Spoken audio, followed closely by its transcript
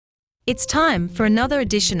It's time for another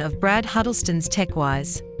edition of Brad Huddleston's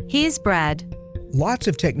Techwise. Here's Brad. Lots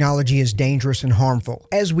of technology is dangerous and harmful,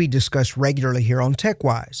 as we discuss regularly here on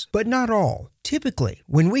Techwise, but not all. Typically,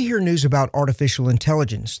 when we hear news about artificial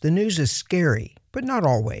intelligence, the news is scary, but not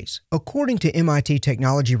always. According to MIT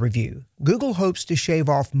Technology Review, Google hopes to shave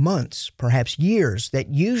off months, perhaps years,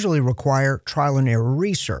 that usually require trial and error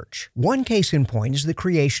research. One case in point is the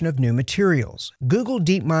creation of new materials. Google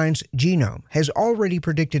DeepMind's genome has already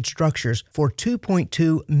predicted structures for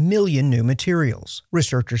 2.2 million new materials.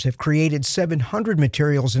 Researchers have created 700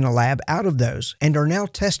 materials in a lab out of those and are now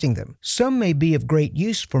testing them. Some may be of great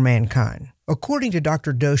use for mankind. According to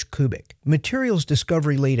Dr. Dosh Kubik, materials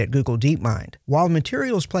discovery lead at Google DeepMind, while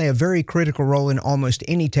materials play a very critical role in almost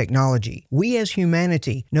any technology, we as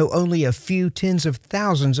humanity know only a few tens of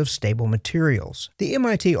thousands of stable materials. The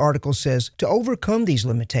MIT article says to overcome these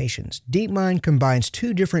limitations, DeepMind combines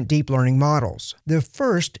two different deep learning models. The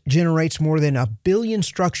first generates more than 1 billion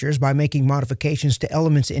structures by making modifications to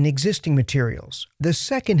elements in existing materials. The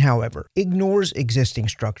second, however, ignores existing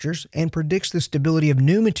structures and predicts the stability of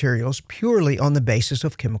new materials purely on the basis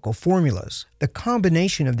of chemical formulas. The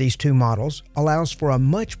combination of these two models allows for a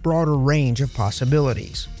much broader range of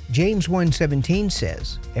possibilities. James 1:17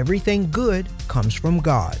 says, "Everything good comes from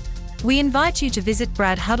God." We invite you to visit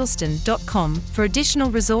bradhuddleston.com for additional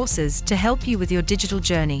resources to help you with your digital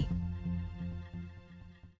journey.